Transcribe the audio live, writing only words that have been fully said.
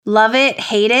Love it,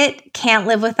 hate it, can't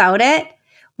live without it.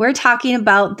 We're talking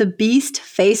about the beast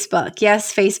Facebook.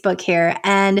 Yes, Facebook here,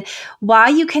 and why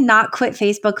you cannot quit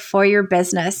Facebook for your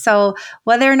business. So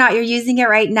whether or not you're using it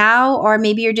right now, or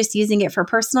maybe you're just using it for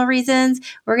personal reasons,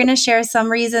 we're going to share some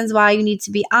reasons why you need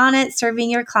to be on it, serving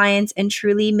your clients and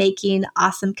truly making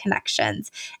awesome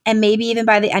connections. And maybe even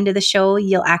by the end of the show,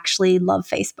 you'll actually love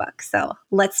Facebook. So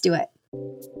let's do it.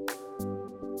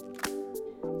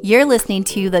 You're listening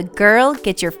to the Girl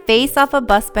Get Your Face Off a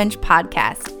Bus Bench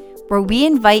podcast, where we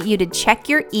invite you to check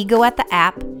your ego at the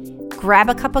app, grab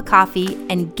a cup of coffee,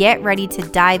 and get ready to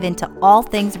dive into all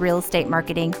things real estate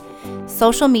marketing,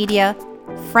 social media,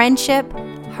 friendship,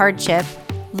 hardship,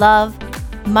 love,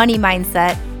 money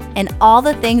mindset, and all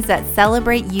the things that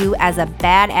celebrate you as a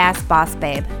badass boss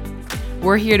babe.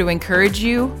 We're here to encourage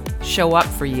you, show up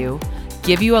for you,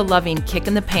 give you a loving kick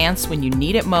in the pants when you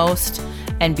need it most,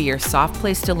 and be your soft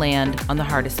place to land on the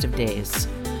hardest of days.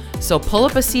 So pull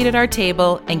up a seat at our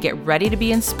table and get ready to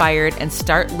be inspired and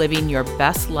start living your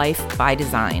best life by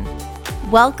design.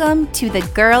 Welcome to the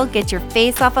Girl Get Your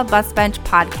Face Off a Bus Bench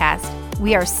podcast.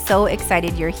 We are so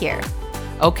excited you're here.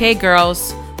 Okay,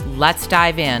 girls, let's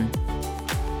dive in.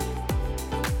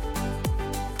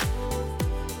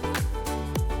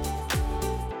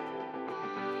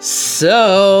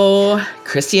 So,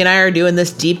 Christy and I are doing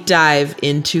this deep dive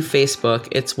into Facebook.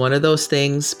 It's one of those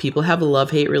things, people have a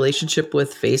love-hate relationship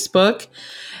with Facebook,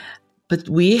 but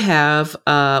we're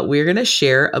going to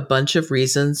share a bunch of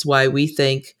reasons why we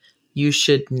think you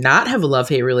should not have a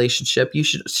love-hate relationship. You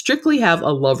should strictly have a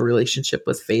love relationship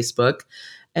with Facebook,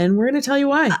 and we're going to tell you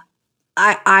why.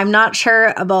 I'm not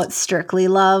sure about strictly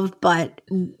love, but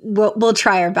we'll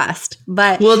try our best.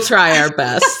 But we'll try our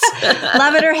best.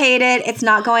 Love it or hate it, it's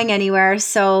not going anywhere.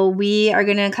 So we are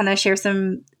going to kind of share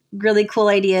some really cool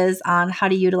ideas on how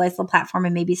to utilize the platform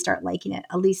and maybe start liking it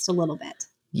at least a little bit.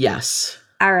 Yes.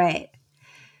 All right.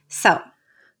 So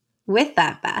with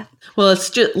that, Beth. Well,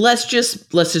 let's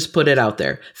just put it out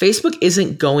there. Facebook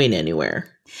isn't going anywhere.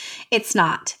 It's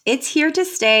not. It's here to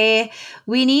stay.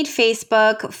 We need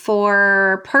Facebook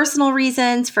for personal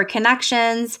reasons, for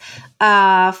connections,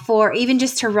 for even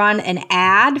just to run an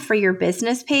ad for your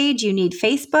business page. You need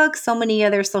Facebook. So many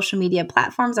other social media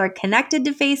platforms are connected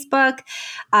to Facebook.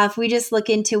 If we just look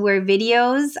into where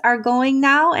videos are going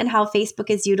now and how Facebook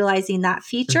is utilizing that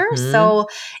feature. Mm-hmm. So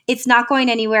it's not going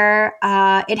anywhere.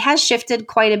 It has shifted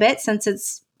quite a bit since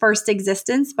its first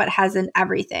existence, but hasn't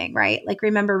everything, right? Like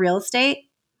remember real estate?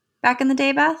 Back in the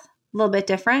day, Beth? A little bit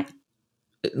different?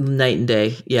 Night and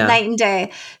day, yeah. Night and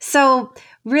day. So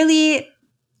really,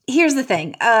 here's the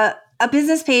thing. A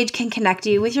business page can connect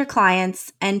you with your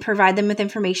clients and provide them with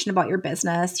information about your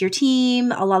business, your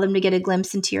team, allow them to get a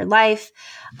glimpse into your life,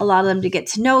 allow them to get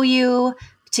to know you,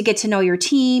 to get to know your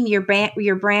team, your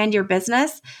brand, your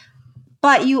business.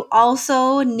 But you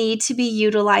also need to be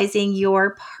utilizing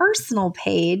your personal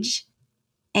page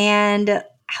and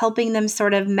helping them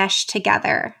sort of mesh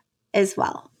together as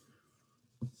well.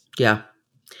 Yeah.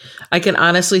 I can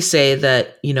honestly say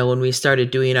that, when we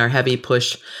started doing our heavy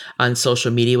push on social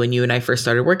media, when you and I first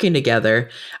started working together,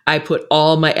 I put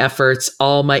all my efforts,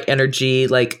 all my energy,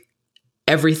 like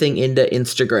everything into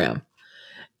Instagram.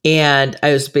 And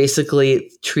I was basically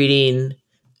treating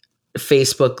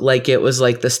Facebook like it was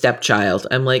like the stepchild.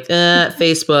 I'm like,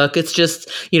 Facebook, it's just,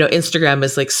 Instagram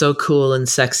is like so cool and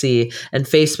sexy. And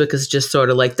Facebook is just sort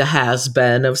of like the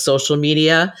has-been of social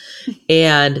media.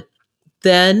 And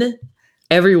then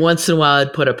every once in a while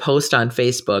I'd put a post on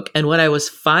Facebook. And what I was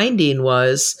finding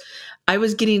was I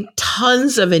was getting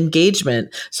tons of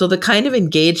engagement. So the kind of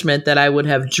engagement that I would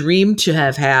have dreamed to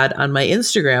have had on my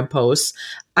Instagram posts,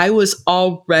 I was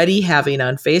already having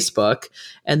on Facebook.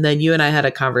 And then you and I had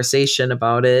a conversation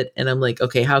about it. And I'm like,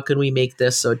 okay, how can we make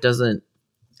this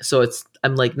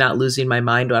I'm like not losing my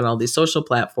mind on all these social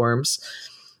platforms.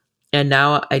 And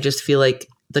now I just feel like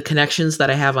the connections that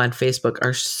I have on Facebook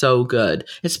are so good.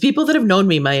 It's people that have known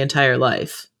me my entire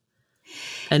life.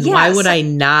 And yes.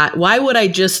 Why would I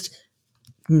just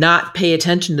not pay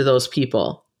attention to those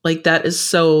people? Like that is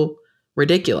so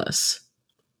ridiculous.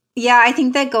 Yeah, I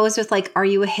think that goes with like, are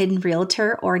you a hidden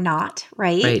realtor or not?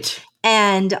 Right. Right.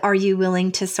 And are you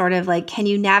willing to sort of like, can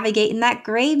you navigate in that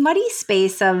gray, muddy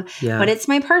space of, but it's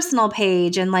my personal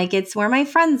page and like, it's where my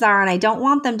friends are and I don't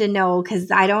want them to know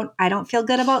because I don't feel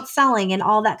good about selling and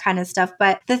all that kind of stuff.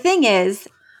 But the thing is,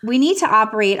 we need to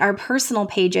operate our personal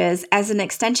pages as an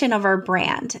extension of our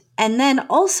brand and then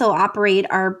also operate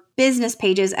our business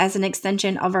pages as an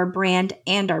extension of our brand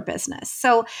and our business.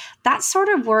 So that's sort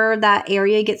of where that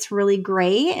area gets really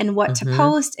gray, and what to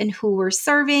post and who we're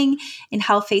serving and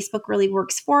how Facebook really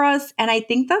works for us. And I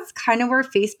think that's kind of where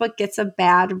Facebook gets a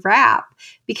bad rap,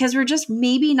 because we're just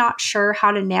maybe not sure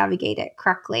how to navigate it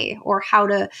correctly, or how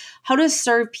to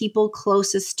serve people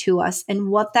closest to us and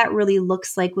what that really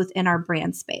looks like within our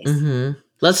brand space.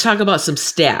 Let's talk about some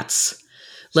stats.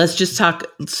 Let's just talk.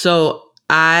 So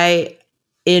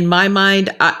in my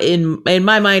mind,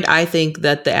 I think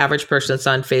that the average person that's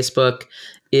on Facebook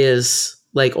is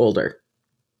like older.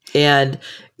 And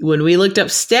when we looked up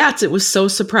stats, it was so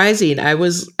surprising.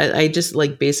 I just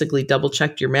like basically double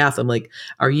checked your math. I'm like,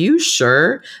 are you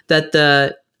sure that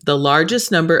the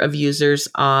largest number of users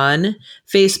on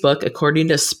Facebook, according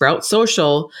to Sprout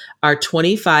Social, are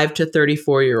 25 to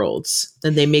 34-year-olds,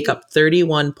 and they make up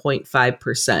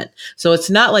 31.5%. So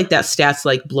it's not like that stat's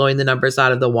like blowing the numbers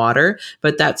out of the water,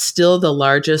 but that's still the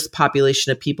largest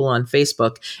population of people on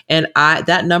Facebook. And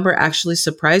that number actually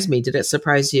surprised me. Did it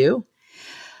surprise you?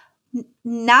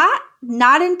 Not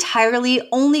entirely.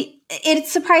 Only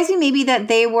it's surprising maybe that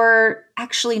they were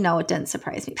actually, no, it didn't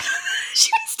surprise me.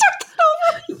 Should I start that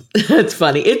over? That's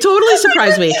funny. It totally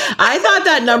surprised me. I thought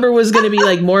that number was going to be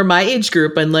like more my age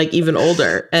group and like even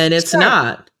older, and it's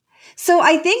not. So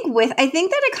I think that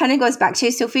it kind of goes back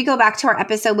to, so if we go back to our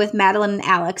episode with Madeline and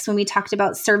Alex, when we talked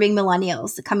about serving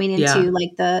millennials coming into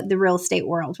like the real estate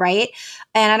world, right?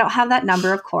 And I don't have that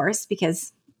number, of course,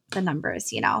 because the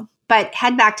numbers, but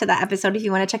head back to that episode if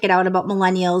you want to check it out about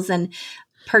millennials and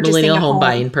purchasing millennial home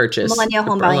buying purchase.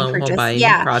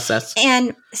 Process.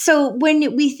 And so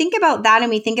when we think about that and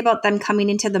we think about them coming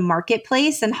into the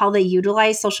marketplace and how they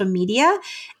utilize social media,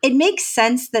 it makes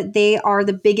sense that they are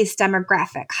the biggest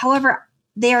demographic. However,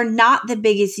 they are not the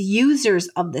biggest users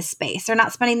of this space. They're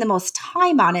not spending the most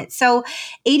time on it. So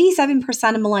 87%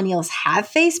 of millennials have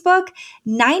Facebook,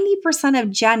 90%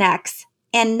 of Gen X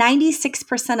and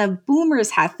 96% of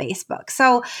boomers have Facebook.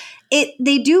 So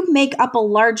they do make up a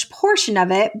large portion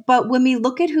of it. But when we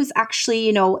look at who's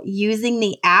actually, using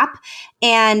the app,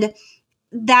 and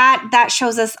that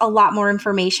shows us a lot more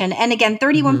information. And again,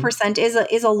 31%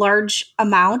 is a large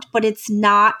amount, but it's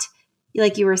not,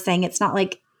 like you were saying, it's not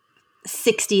like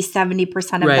 60,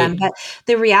 70% of them. But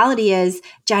the reality is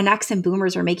Gen X and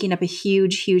boomers are making up a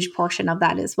huge, huge portion of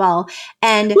that as well.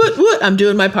 And I'm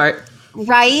doing my part.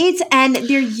 Right. And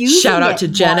they're using Shout out to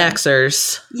Gen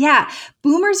Xers. Yeah.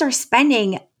 Boomers are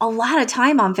spending a lot of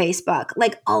time on Facebook,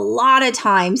 like a lot of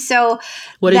time. So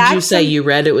what did you say? You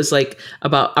read it was like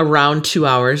about around 2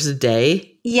 hours a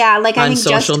day. Yeah. Like on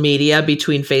social media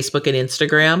between Facebook and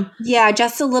Instagram. Yeah.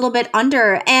 Just a little bit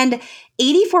under. And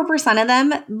 84% of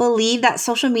them believe that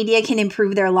social media can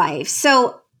improve their life.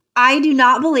 So I do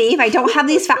not believe, I don't have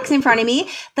these facts in front of me,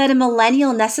 that a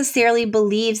millennial necessarily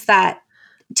believes that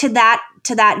to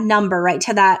that number, right?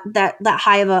 To that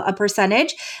high of a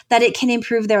percentage, that it can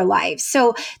improve their lives.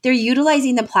 So they're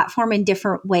utilizing the platform in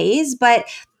different ways, but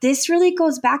this really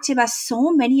goes back to that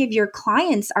so many of your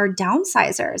clients are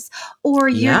downsizers, or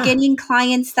you're getting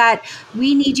clients that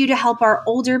we need you to help our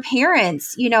older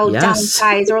parents,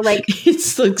 downsize, or like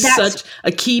it's like such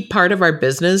a key part of our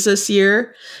business this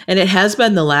year. And it has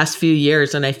been the last few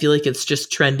years. And I feel like it's just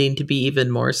trending to be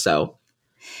even more so.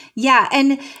 Yeah.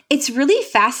 And it's really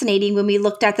fascinating when we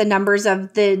looked at the numbers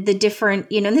of the different,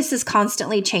 and this is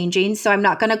constantly changing. So I'm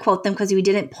not going to quote them because we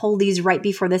didn't pull these right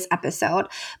before this episode.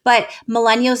 But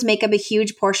millennials make up a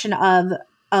huge portion of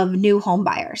new home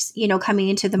buyers, coming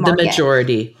into the market. The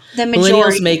majority.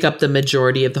 Millennials make up the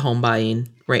majority of the home buying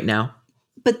right now.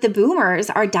 But the boomers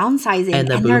are downsizing. And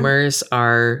the boomers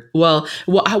are,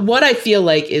 what I feel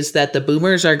like is that the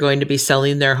boomers are going to be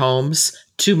selling their homes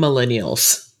to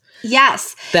millennials.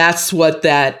 Yes. That's what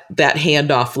that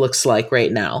handoff looks like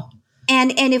right now.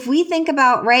 And if we think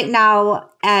about right now,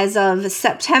 as of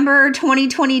September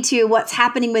 2022, what's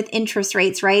happening with interest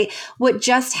rates, right? What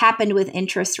just happened with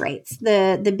interest rates,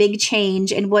 the big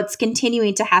change and what's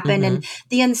continuing to happen and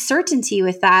the uncertainty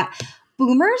with that.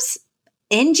 Boomers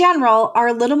in general are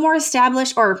a little more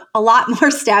established, or a lot more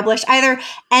established, either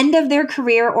end of their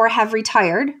career or have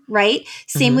retired, right?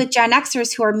 Same with Gen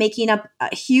Xers, who are making up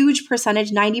a huge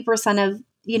percentage, 90%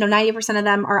 of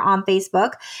them are on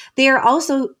Facebook. They are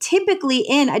also typically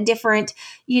in a different,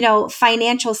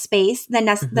 financial space than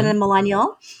a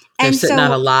millennial. They're sitting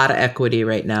on a lot of equity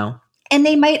right now. And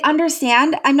they might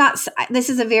understand, this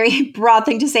is a very broad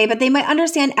thing to say, but they might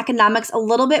understand economics a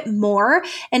little bit more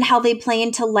and how they play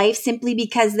into life simply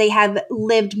because they have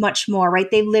lived much more, right?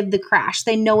 They've lived the crash.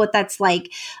 They know what that's like.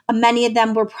 Many of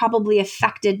them were probably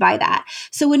affected by that.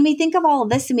 So when we think of all of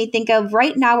this and we think of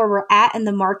right now where we're at in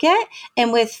the market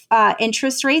and with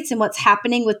interest rates and what's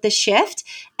happening with the shift,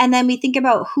 and then we think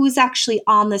about who's actually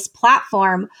on this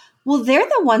platform, well, they're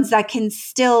the ones that can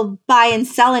still buy and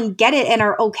sell and get it and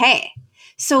are okay.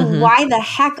 So why the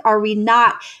heck are we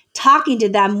not talking to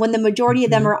them when the majority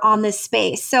of them are on this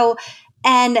space? So,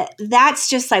 and that's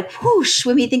just like whoosh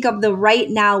when we think of the right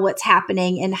now, what's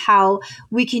happening and how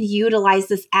we can utilize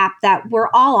this app that we're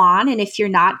all on. And if you're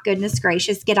not, goodness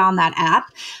gracious, get on that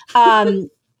app.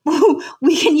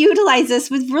 We can utilize this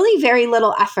with really very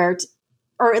little effort,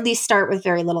 or at least start with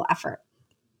very little effort.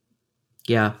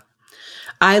 Yeah.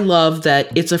 I love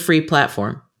that it's a free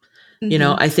platform. You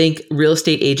know, I think real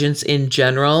estate agents in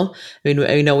general, I mean,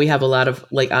 I know we have a lot of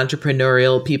like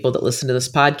entrepreneurial people that listen to this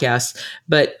podcast,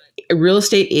 but real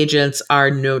estate agents are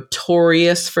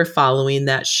notorious for following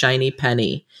that shiny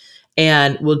penny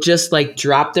and will just like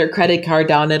drop their credit card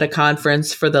down at a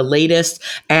conference for the latest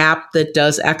app that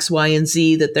does X, Y, and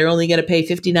Z that they're only going to pay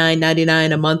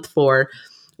 $59.99 a month for.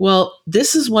 Well,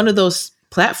 this is one of those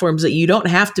platforms that you don't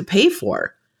have to pay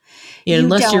for.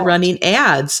 Unless you're running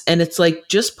ads. And it's like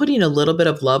just putting a little bit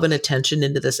of love and attention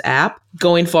into this app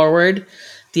going forward,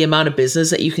 the amount of business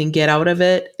that you can get out of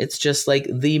it, it's just like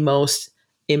the most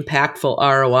impactful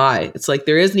ROI. It's like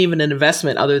there isn't even an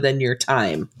investment other than your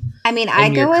time. I mean, I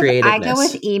go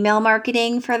with email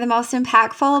marketing for the most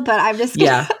impactful, but I'm just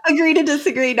going to agree to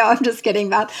disagree. No, I'm just kidding,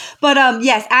 Beth. But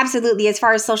yes, absolutely. As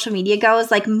far as social media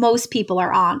goes, like most people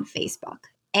are on Facebook.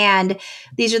 And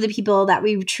these are the people that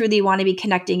we truly want to be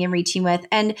connecting and reaching with.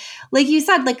 And like you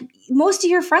said, like most of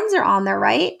your friends are on there,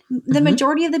 right? The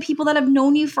majority of the people that have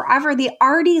known you forever, they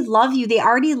already love you. They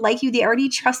already like you. They already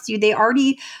trust you. They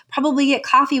already probably get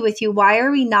coffee with you. Why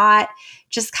are we not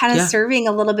just kind of serving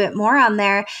a little bit more on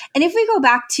there? And if we go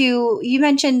back to, you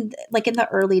mentioned like in the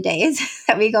early days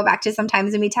that we go back to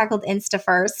sometimes and we tackled Insta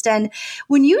first. And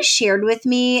when you shared with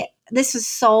me, this was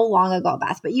so long ago,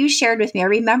 Beth, but you shared with me, I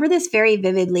remember this very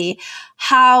vividly,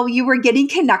 how you were getting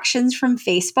connections from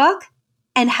Facebook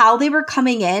and how they were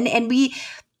coming in. And we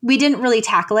didn't really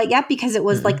tackle it yet because it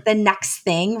was like the next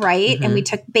thing, right? And we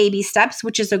took baby steps,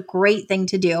 which is a great thing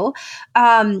to do.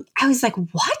 I was like,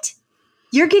 what?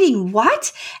 You're getting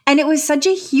what? And it was such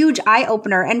a huge eye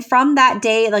opener. And from that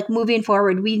day, like moving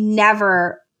forward, we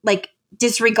never like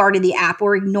disregarded the app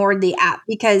or ignored the app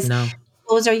because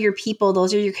those are your people,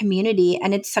 those are your community.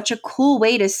 And it's such a cool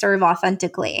way to serve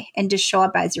authentically and to show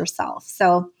up as yourself.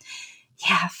 So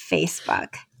yeah,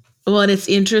 Facebook. Well, and it's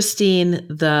interesting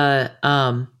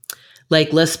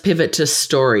like let's pivot to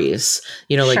stories.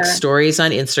 Like stories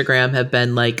on Instagram have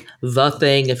been like the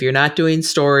thing. If you're not doing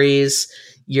stories,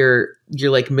 you're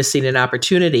like missing an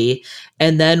opportunity.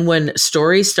 And then when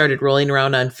stories started rolling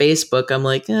around on Facebook, I'm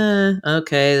like,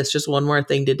 okay, that's just one more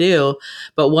thing to do.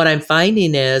 But what I'm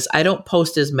finding is I don't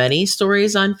post as many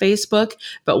stories on Facebook,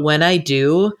 but when I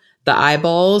do, the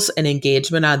eyeballs and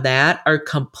engagement on that are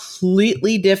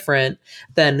completely different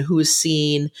than who's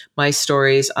seeing my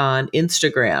stories on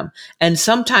Instagram. And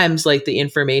sometimes like the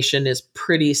information is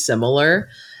pretty similar.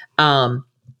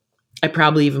 I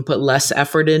probably even put less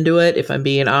effort into it, if I'm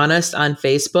being honest, on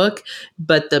Facebook.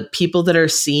 But the people that are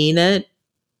seeing it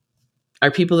are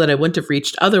people that I wouldn't have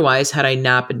reached otherwise had I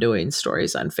not been doing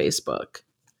stories on Facebook.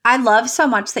 I love so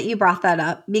much that you brought that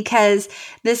up because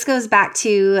this goes back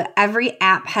to every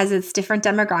app has its different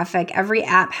demographic. Every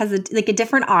app has a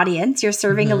different audience. You're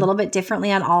serving a little bit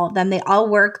differently on all of them. They all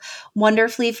work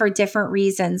wonderfully for different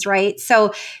reasons, right?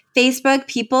 So Facebook,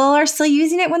 people are still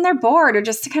using it when they're bored or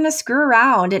just to kind of screw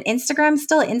around. And Instagram's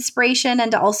still inspiration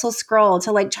and to also scroll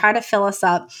to like try to fill us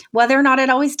up. Whether or not it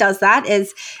always does that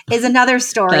is another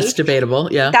story. That's debatable.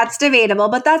 Yeah. That's debatable,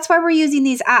 but that's why we're using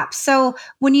these apps. So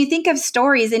when you think of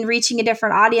stories and reaching a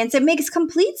different audience, it makes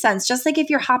complete sense. Just like if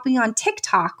you're hopping on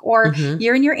TikTok or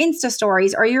you're in your Insta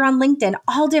stories or you're on LinkedIn,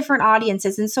 all different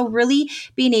audiences. And so really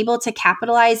being able to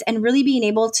capitalize and really being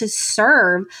able to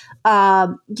serve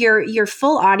your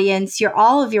full audience,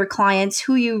 all of your clients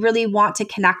who you really want to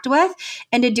connect with,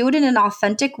 and to do it in an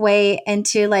authentic way and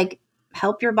to like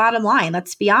help your bottom line.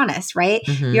 Let's be honest, right?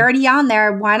 You're already on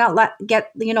there. Why not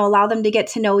allow them to get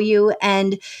to know you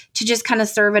and to just kind of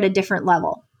serve at a different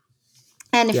level.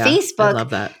 And Facebook I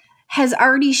love that. has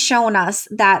already shown us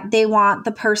that they want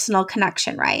the personal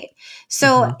connection, right?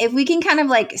 So if we can kind of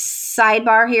like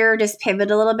sidebar here, just pivot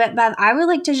a little bit, Beth, I would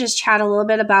like to just chat a little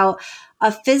bit about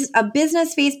a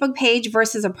business Facebook page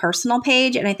versus a personal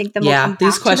page? And I think then we'll come back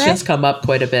these to questions this. come up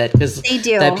quite a bit because They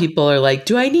do. that people are like,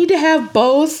 do I need to have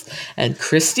both? And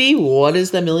Christy, what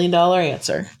is the $1 million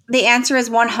answer? The answer is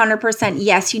 100%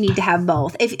 yes, you need to have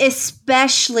both,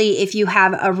 especially if you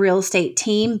have a real estate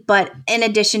team. But in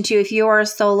addition to, if you are a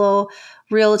solo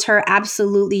realtor,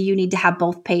 absolutely you need to have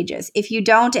both pages. If you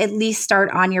don't, at least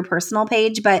start on your personal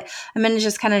page. But I'm going to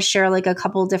just kind of share like a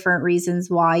couple different reasons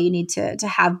why you need to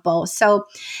have both. So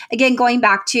again, going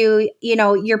back to,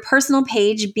 your personal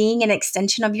page being an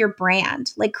extension of your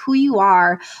brand, like who you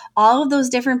are, all of those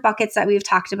different buckets that we've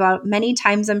talked about many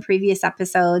times in previous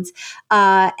episodes,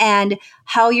 and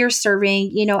how you're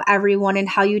serving, everyone, and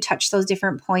how you touch those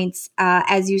different points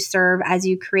as you serve, as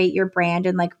you create your brand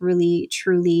and like really,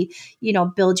 truly,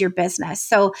 build your business.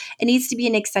 So it needs to be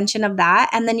an extension of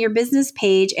that. And then your business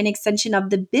page, an extension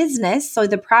of the business. So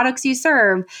the products you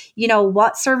serve,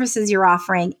 what services you're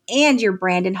offering and your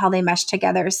brand and how they mesh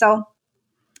together. So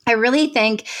I really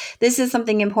think this is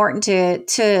something important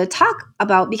to talk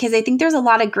about because I think there's a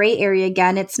lot of gray area.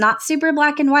 Again, it's not super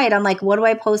black and white on like, what do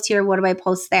I post here? What do I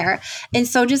post there? And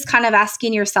so just kind of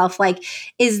asking yourself, like,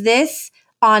 is this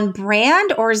on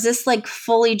brand or is this like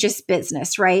fully just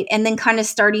business, right? And then kind of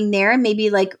starting there, maybe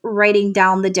like writing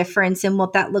down the difference and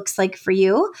what that looks like for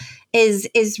you is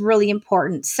really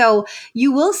important. So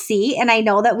you will see, and I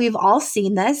know that we've all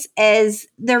seen this, is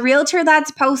the realtor that's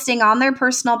posting on their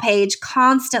personal page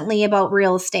constantly about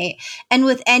real estate. And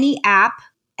with any app,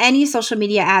 any social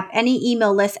media app, any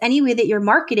email list, any way that you're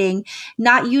marketing,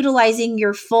 not utilizing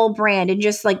your full brand and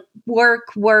just like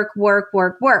work.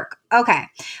 Okay.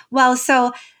 Well,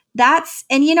 so that's,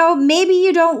 and maybe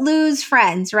you don't lose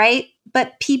friends, right?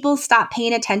 But people stop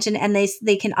paying attention and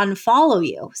they can unfollow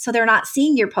you. So they're not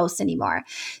seeing your posts anymore.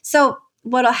 So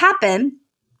what'll happen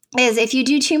is if you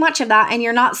do too much of that and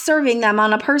you're not serving them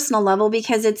on a personal level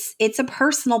because it's a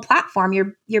personal platform,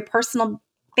 your personal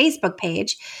Facebook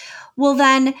page, well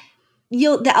then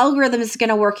the algorithm is going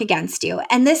to work against you.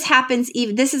 And this happens,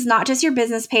 this is not just your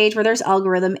business page where there's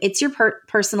algorithm, it's your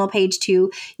personal page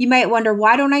too. You might wonder,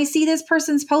 why don't I see this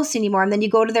person's post anymore? And then you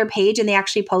go to their page and they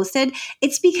actually posted.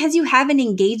 It's because you haven't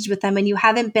engaged with them and you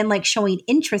haven't been like showing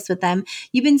interest with them.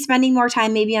 You've been spending more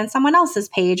time maybe on someone else's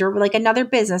page or like another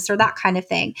business or that kind of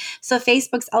thing. So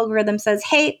Facebook's algorithm says,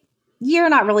 hey, you're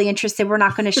not really interested. We're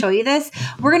not going to show you this.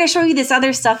 We're going to show you this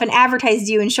other stuff and advertise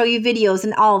you and show you videos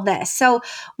and all of this. So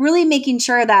really making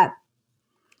sure that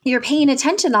you're paying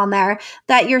attention on there,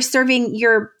 that you're serving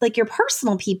your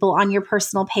personal people on your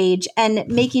personal page and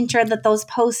making sure that those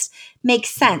posts make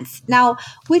sense. Now,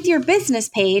 with your business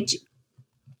page,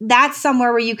 that's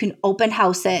somewhere where you can open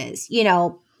houses,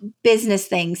 business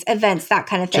things, events, that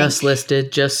kind of thing. Just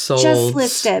listed, just sold. Just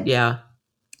listed. Yeah.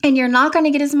 And you're not going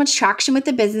to get as much traction with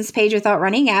the business page without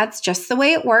running ads, just the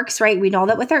way it works, right? We know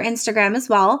that with our Instagram as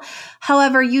well.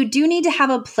 However, you do need to have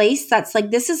a place that's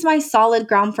like, this is my solid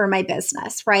ground for my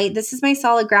business, right? This is my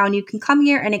solid ground. You can come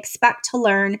here and expect to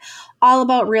learn all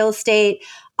about real estate,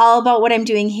 all about what I'm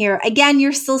doing here. Again,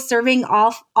 you're still serving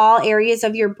off all areas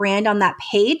of your brand on that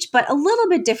page, but a little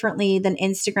bit differently than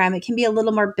Instagram. It can be a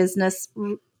little more business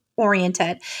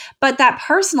oriented, but that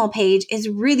personal page is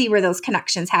really where those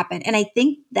connections happen. And I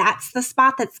think that's the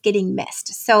spot that's getting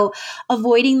missed. So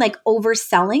avoiding like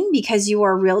overselling because you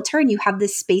are a realtor and you have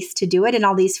this space to do it and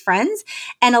all these friends,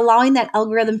 and allowing that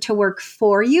algorithm to work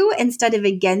for you instead of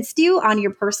against you on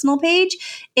your personal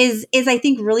page is I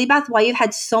think really, Beth, why you've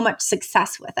had so much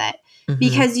success with it.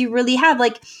 Because you really have,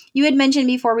 like you had mentioned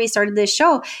before we started this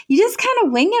show, you just kind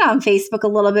of wing it on Facebook a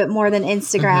little bit more than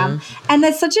Instagram. And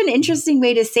that's such an interesting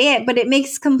way to say it, but it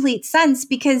makes complete sense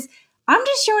because I'm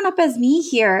just showing up as me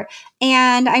here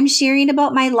and I'm sharing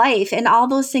about my life and all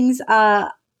those things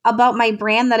about my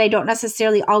brand that I don't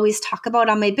necessarily always talk about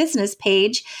on my business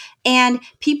page. And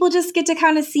people just get to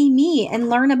kind of see me and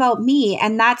learn about me.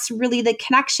 And that's really the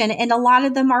connection. And a lot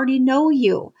of them already know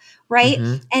you, right?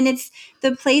 And it's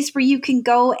the place where you can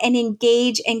go and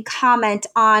engage and comment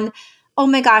on, oh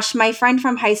my gosh, my friend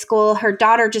from high school, her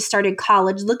daughter just started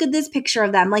college. Look at this picture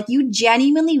of them. Like you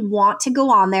genuinely want to go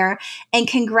on there and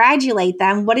congratulate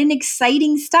them. What an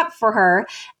exciting step for her.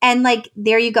 And like,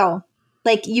 there you go.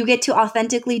 Like you get to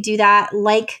authentically do that,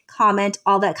 like, comment,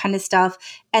 all that kind of stuff.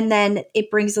 And then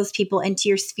it brings those people into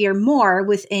your sphere more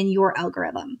within your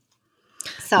algorithm.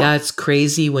 So yeah, it's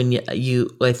crazy when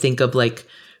I think of like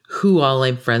who all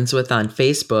I'm friends with on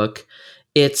Facebook.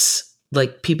 It's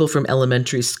like people from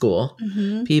elementary school,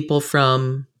 people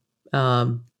from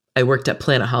I worked at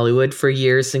Planet Hollywood for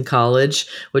years in college,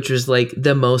 which was like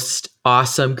the most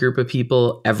awesome group of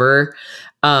people ever.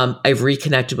 I've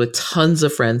reconnected with tons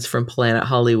of friends from Planet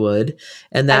Hollywood,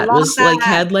 and I that love was like that.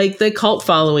 had like the cult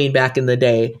following back in the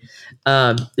day.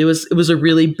 It was a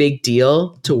really big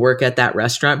deal to work at that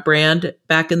restaurant brand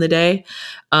back in the day.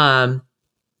 Um,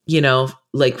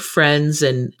 like friends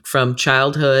and from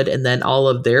childhood, and then all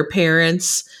of their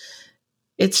parents.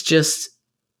 It's just,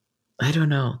 I don't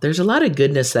know. There's a lot of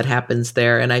goodness that happens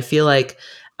there, and I feel like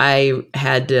I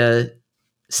had to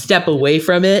step away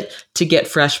from it to get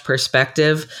fresh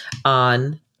perspective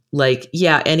on, like,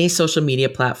 yeah, any social media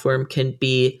platform can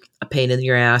be a pain in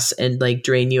your ass and like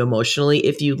drain you emotionally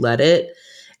if you let it.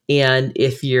 And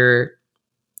if you're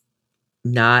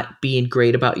not being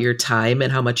great about your time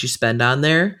and how much you spend on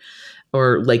there,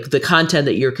 or like the content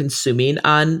that you're consuming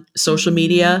on social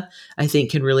media, I think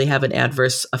can really have an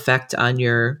adverse effect on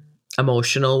your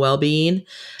emotional well-being.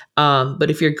 But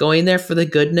if you're going there for the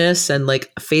goodness, and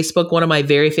like Facebook, one of my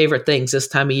very favorite things this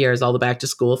time of year is all the back to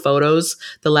school photos.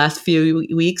 The last few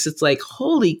weeks, it's like,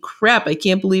 holy crap, I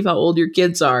can't believe how old your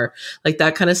kids are. Like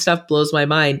that kind of stuff blows my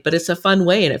mind, but it's a fun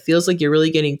way. And it feels like you're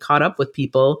really getting caught up with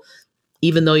people,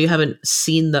 even though you haven't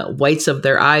seen the whites of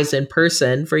their eyes in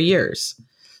person for years.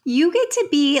 You get to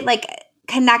be like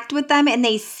connect with them, and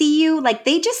they see you like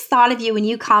they just thought of you when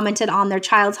you commented on their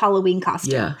child's Halloween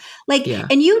costume. Yeah. Like, Yeah.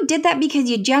 and you did that because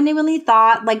you genuinely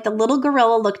thought like the little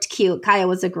gorilla looked cute. Kaya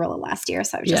was a gorilla last year,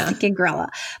 so I was just thinking gorilla.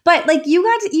 But like you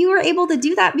were able to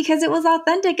do that because it was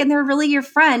authentic and they're really your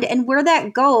friend. And where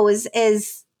that goes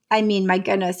is, I mean, my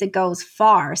goodness, it goes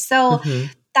far. So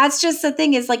Mhm. that's just the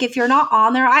thing is like, if you're not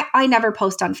on there, I never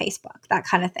post on Facebook, that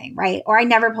kind of thing, right? Or I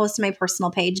never post to my personal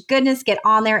page. Goodness, get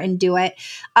on there and do it.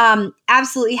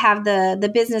 Absolutely have the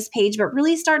business page, but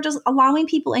really start just allowing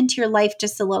people into your life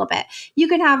just a little bit. You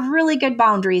can have really good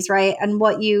boundaries, right? And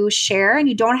what you share, and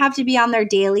you don't have to be on there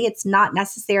daily. It's not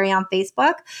necessary on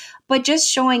Facebook, but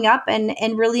just showing up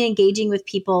and really engaging with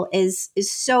people is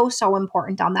so, so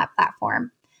important on that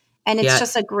platform. And it's Yeah.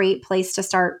 just a great place to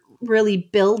start really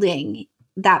building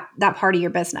that part of your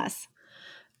business.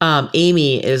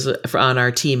 Amy is on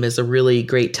our team is a really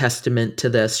great testament to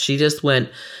this. She just went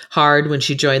hard when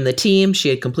she joined the team. She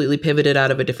had completely pivoted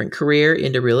out of a different career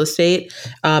into real estate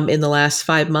in the last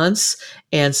 5 months.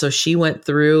 And so she went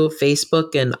through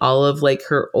Facebook and all of like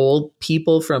her old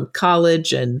people from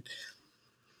college and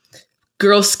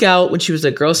Girl Scout when she was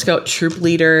a Girl Scout troop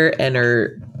leader, and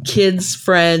her kids'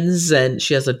 friends, and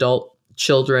she has adult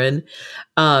children.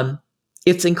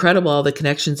 It's incredible all the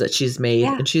connections that she's made.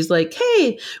 Yeah. And she's like,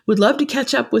 hey, would love to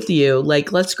catch up with you.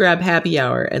 Like, let's grab happy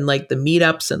hour, and like the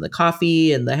meetups and the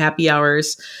coffee and the happy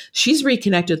hours. She's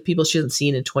reconnected with people she hasn't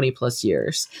seen in 20 plus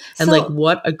years. And So- like,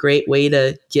 what a great way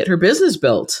to get her business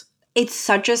built. It's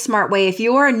such a smart way. If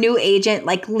you're a new agent,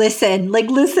 like listen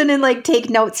and like take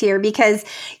notes here, because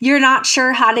you're not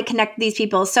sure how to connect with these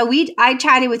people. So I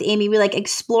chatted with Amy. We like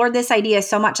explored this idea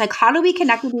so much. Like, how do we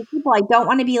connect with these people? I don't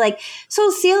want to be like so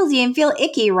salesy and feel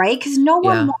icky, right? Because no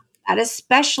one Yeah. wants that,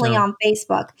 especially No. on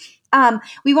Facebook.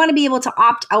 We want to be able to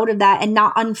opt out of that and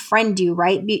not unfriend you,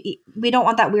 right? We don't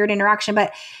want that weird interaction,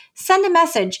 but send a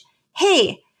message.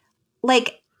 Hey,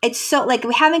 like, it's so like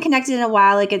we haven't connected in a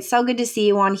while. Like, it's so good to see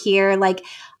you on here. Like,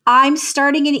 I'm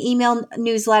starting an email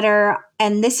newsletter,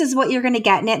 and this is what you're going to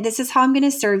get in it. This is how I'm going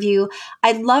to serve you.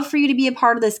 I'd love for you to be a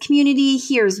part of this community.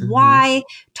 Here's why.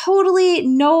 Totally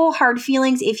no hard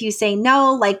feelings if you say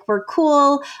no. Like, we're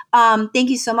cool. Thank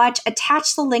you so much.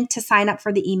 Attach the link to sign up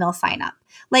for the email sign up.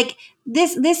 Like,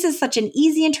 this is such an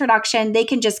easy introduction. They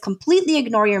can just completely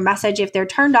ignore your message if they're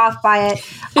turned off by it.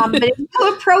 But if you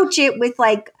approach it with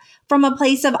like, from a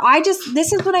place of,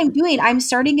 this is what I'm doing. I'm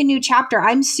starting a new chapter.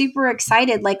 I'm super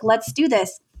excited. Like, let's do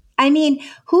this. I mean,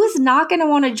 who's not going to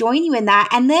want to join you in that?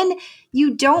 And then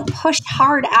you don't push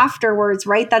hard afterwards,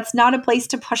 right? That's not a place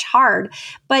to push hard,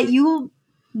 but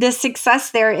the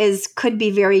success there could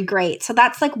be very great. So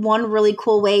that's like one really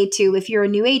cool way to, if you're a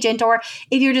new agent or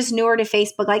if you're just newer to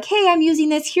Facebook, like, hey, I'm using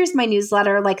this, here's my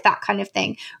newsletter, like that kind of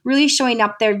thing. Really showing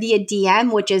up there via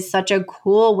DM, which is such a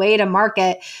cool way to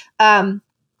market.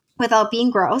 Without being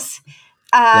gross,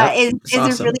 is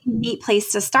awesome. A really neat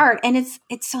place to start. And it's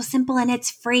so simple and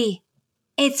it's free.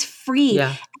 It's free.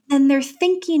 Yeah. And they're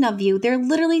thinking of you. They're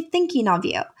literally thinking of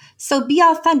you. So be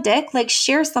authentic, like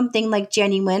share something like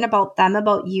genuine about them,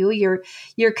 about you,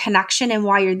 your connection and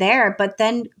why you're there. But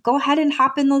then go ahead and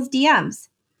hop in those DMs.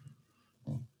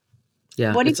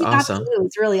 Yeah. What it's have you awesome. got to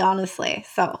lose, really, honestly?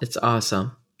 So it's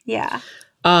awesome. Yeah.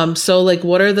 So like,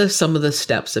 what are some of the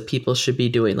steps that people should be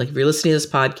doing? Like if you're listening to this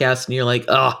podcast and you're like,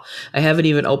 oh, I haven't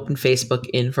even opened Facebook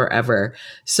in forever.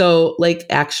 So like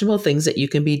actionable things that you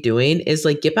can be doing is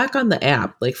like get back on the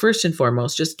app. Like first and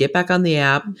foremost, just get back on the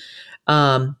app.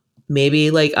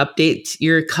 Maybe like update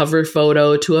your cover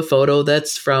photo to a photo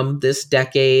that's from this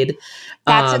decade.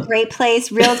 That's a great place.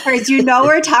 Realtors,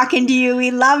 we're talking to you.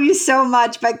 We love you so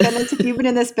much. But goodness, if you've been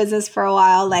in this business for a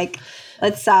while, like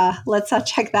let's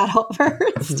check that out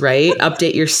first. Right?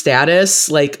 Update your status.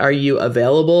 Like, are you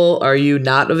available? Are you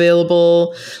not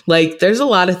available? Like, there's a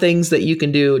lot of things that you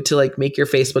can do to like make your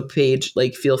Facebook page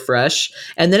like feel fresh.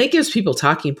 And then it gives people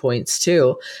talking points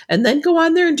too. And then go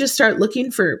on there and just start looking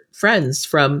for friends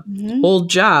from old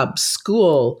jobs,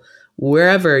 school,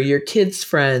 wherever, your kids'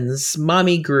 friends,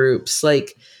 mommy groups.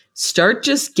 Like, start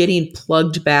just getting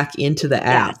plugged back into the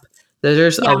app.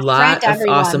 There's a lot of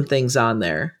awesome things on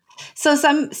there. So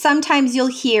sometimes you'll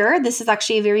hear, this is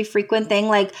actually a very frequent thing,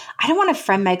 like, I don't want to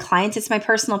friend my clients. It's my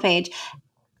personal page.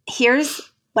 Here's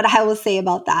what I will say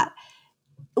about that.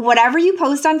 Whatever you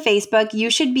post on Facebook,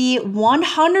 you should be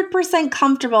 100%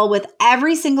 comfortable with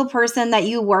every single person that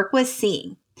you work with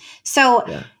seeing.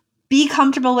 So be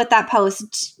comfortable with that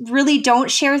post. Really don't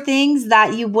share things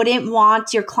that you wouldn't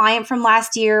want your client from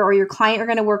last year or your client you're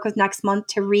going to work with next month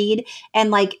to read and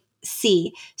like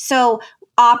see. So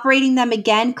operating them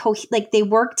again, like they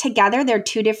work together. They're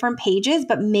two different pages,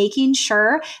 but making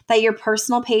sure that your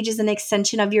personal page is an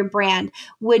extension of your brand.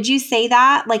 Would you say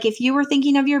that? Like if you were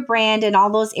thinking of your brand in all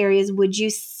those areas, would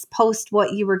you post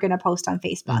what you were going to post on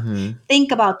Facebook?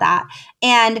 Think about that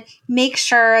and make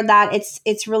sure that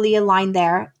it's really aligned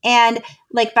there. And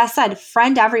like Beth said,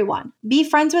 friend everyone. Be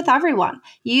friends with everyone.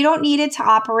 You don't need it to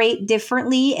operate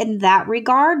differently in that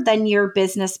regard than your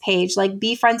business page. Like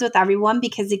be friends with everyone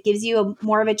because it gives you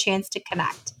more of a chance to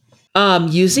connect.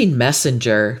 Using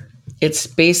Messenger. It's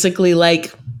basically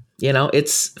like,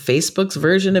 it's Facebook's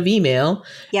version of email.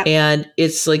 Yep. And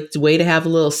it's like the way to have a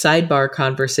little sidebar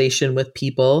conversation with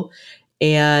people.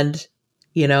 And,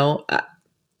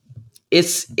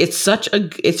 it's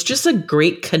just a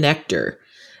great connector.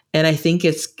 And I think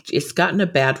it's gotten a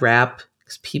bad rap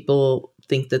because people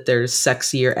think that there's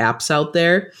sexier apps out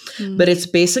there. But it's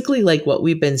basically like what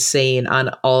we've been saying on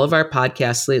all of our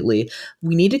podcasts lately.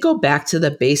 We need to go back to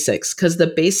the basics because the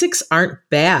basics aren't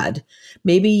bad.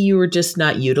 Maybe you were just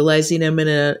not utilizing them in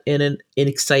an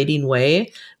exciting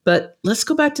way. But let's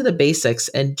go back to the basics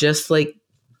and just like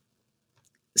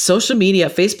social media.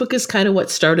 Facebook is kind of what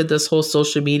started this whole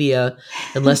social media,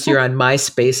 unless you're on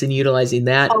MySpace and utilizing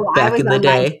that back in the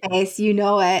day. MySpace, you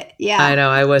know it. Yeah. I know.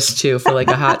 I was too for like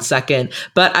a hot second,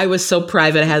 but I was so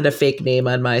private. I had a fake name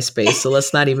on MySpace. So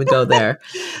let's not even go there.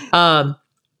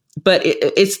 But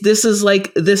this is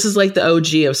like the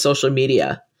OG of social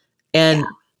media, and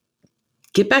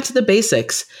get back to the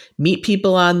basics, meet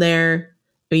people on there.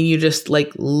 I mean, you just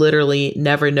like literally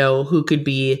never know who could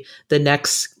be the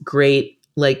next great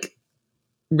like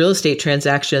real estate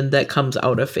transaction that comes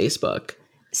out of Facebook.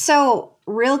 So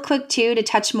real quick too, to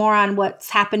touch more on what's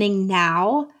happening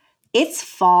now, it's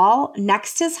fall,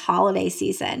 next is holiday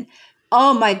season.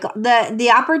 Oh my God. The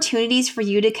opportunities for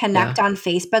you to connect on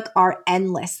Facebook are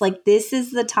endless. Like this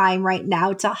is the time right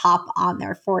now to hop on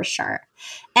there for sure.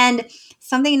 And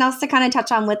something else to kind of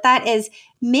touch on with that is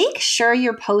make sure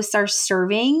your posts are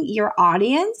serving your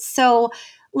audience. So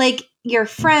like your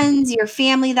friends, your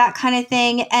family, that kind of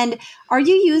thing. And are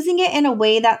you using it in a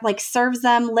way that like serves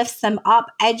them, lifts them up,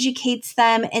 educates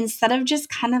them instead of just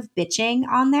kind of bitching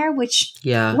on there, which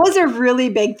was a really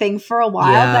big thing for a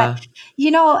while. But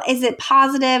is it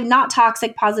positive, not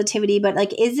toxic positivity, but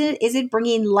like, is it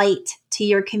bringing light to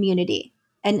your community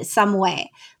in some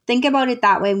way? Think about it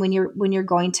that way when you're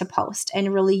going to post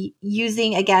and really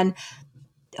using, again,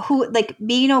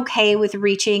 being okay with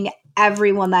reaching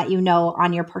everyone that you know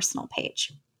on your personal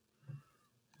page.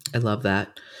 I love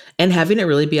that. And having it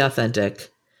really be authentic.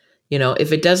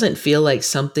 If it doesn't feel like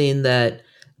something that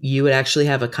you would actually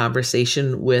have a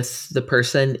conversation with the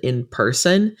person in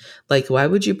person, like why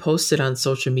would you post it on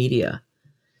social media?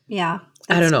 Yeah.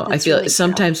 I don't know. I feel really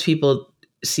sometimes people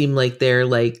seem like they're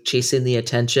like chasing the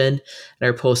attention and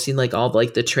are posting like all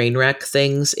like the train wreck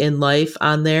things in life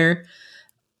on there.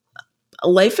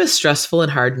 Life is stressful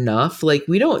and hard enough. Like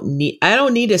I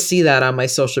don't need to see that on my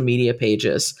social media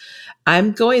pages.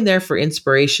 I'm going there for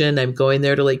inspiration. I'm going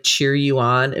there to like cheer you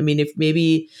on. I mean, if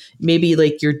maybe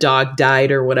like your dog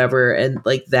died or whatever, and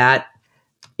like that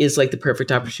is like the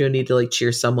perfect opportunity to like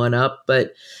cheer someone up.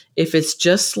 But if it's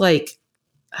just like,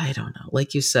 I don't know,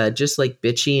 like you said, just like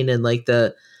bitching and like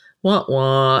the wah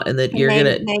wah, and that you're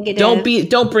gonna negative.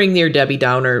 don't bring your Debbie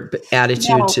Downer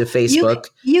attitude to Facebook.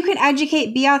 You can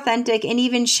educate, be authentic, and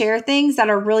even share things that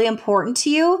are really important to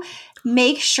you.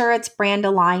 Make sure it's brand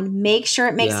aligned. Make sure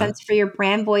it makes sense for your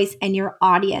brand voice and your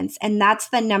audience. And that's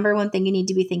the number one thing you need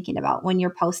to be thinking about when you're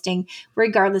posting,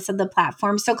 regardless of the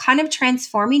platform. So kind of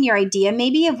transforming your idea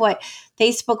maybe of what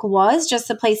Facebook was, just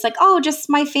a place like, oh, just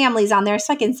my family's on there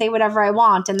so I can say whatever I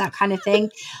want and that kind of thing.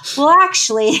 Well,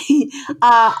 actually,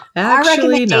 our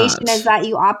recommendation is that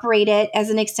you operate it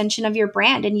as an extension of your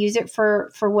brand and use it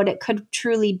for what it could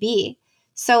truly be.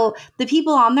 So the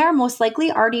people on there most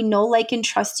likely already know, like, and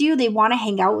trust you. They want to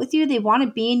hang out with you. They want to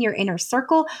be in your inner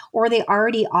circle, or they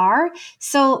already are.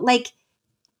 So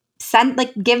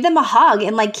give them a hug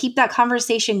and keep that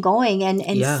conversation going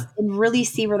and really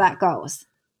see where that goes.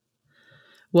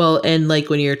 Well, and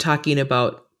when you're talking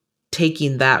about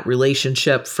taking that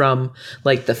relationship from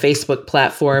the Facebook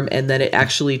platform, and then it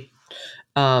actually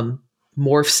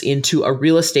morphs into a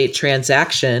real estate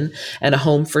transaction and a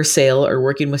home for sale, or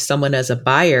working with someone as a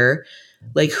buyer,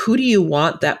 who do you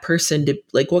want that person to,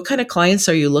 what kind of clients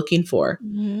are you looking for?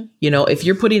 Mm-hmm. If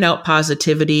you're putting out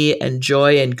positivity and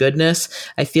joy and goodness,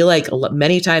 I feel like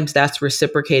many times that's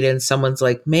reciprocated, and someone's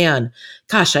like, man,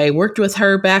 gosh, I worked with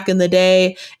her back in the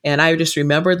day and I just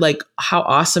remembered how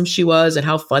awesome she was and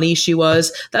how funny she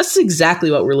was. That's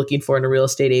exactly what we're looking for in a real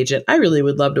estate agent. I really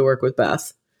would love to work with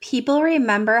Beth. People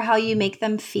remember how you make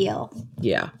them feel.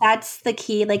 Yeah. That's the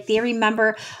key. They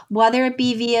remember, whether it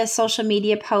be via social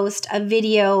media post, a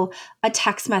video, a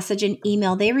text message, an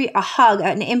email, a hug,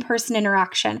 an in-person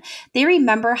interaction. They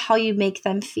remember how you make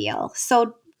them feel.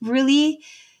 So really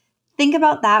think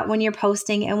about that when you're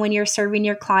posting and when you're serving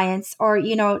your clients, or,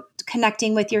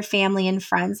 connecting with your family and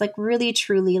friends. Really,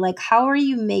 truly, how are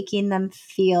you making them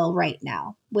feel right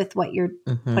now with what you're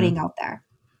putting out there?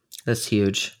 That's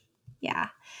huge. Yeah.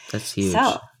 That's huge.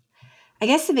 So I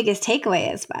guess the biggest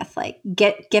takeaway is, Beth,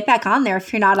 get back on there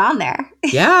if you're not on there.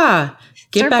 Yeah.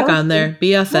 Get back on there.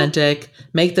 Be authentic.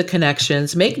 Make the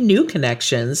connections. Make new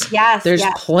connections. Yes. There's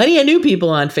plenty of new people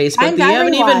on Facebook that you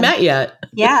haven't even met yet.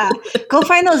 Yeah. Go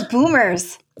find those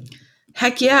boomers.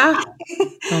 Heck yeah.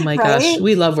 Oh my gosh.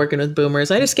 We love working with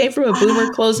boomers. I just came from a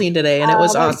boomer closing today and it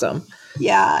was awesome.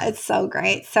 Yeah, it's so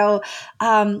great. So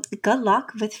good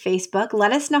luck with Facebook.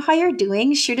 Let us know how you're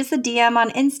doing. Shoot us a DM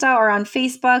on Insta or on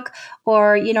Facebook,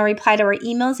 or, reply to our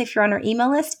emails if you're on our email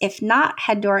list. If not,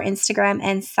 head to our Instagram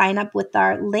and sign up with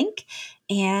our link,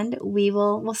 and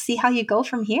we'll see how you go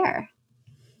from here.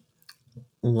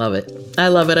 Love it. I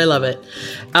love it. I love it.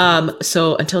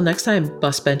 So until next time,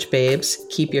 Bus Bench babes,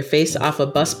 keep your face off a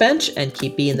bus bench and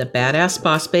keep being the badass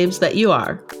boss babes that you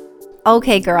are.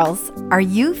 Okay, girls, are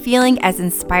you feeling as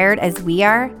inspired as we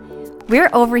are?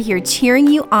 We're over here cheering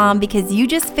you on because you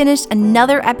just finished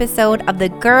another episode of the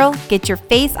Girl, Get Your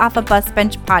Face Off a Bus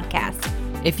Bench podcast.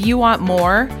 If you want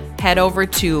more, head over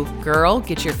to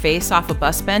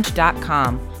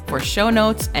girlgetyourfaceoffabusbench.com for show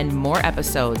notes and more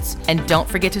episodes. And don't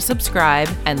forget to subscribe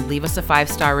and leave us a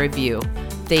 5-star review.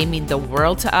 They mean the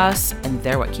world to us, and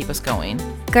they're what keep us going.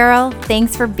 Girl,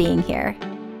 thanks for being here.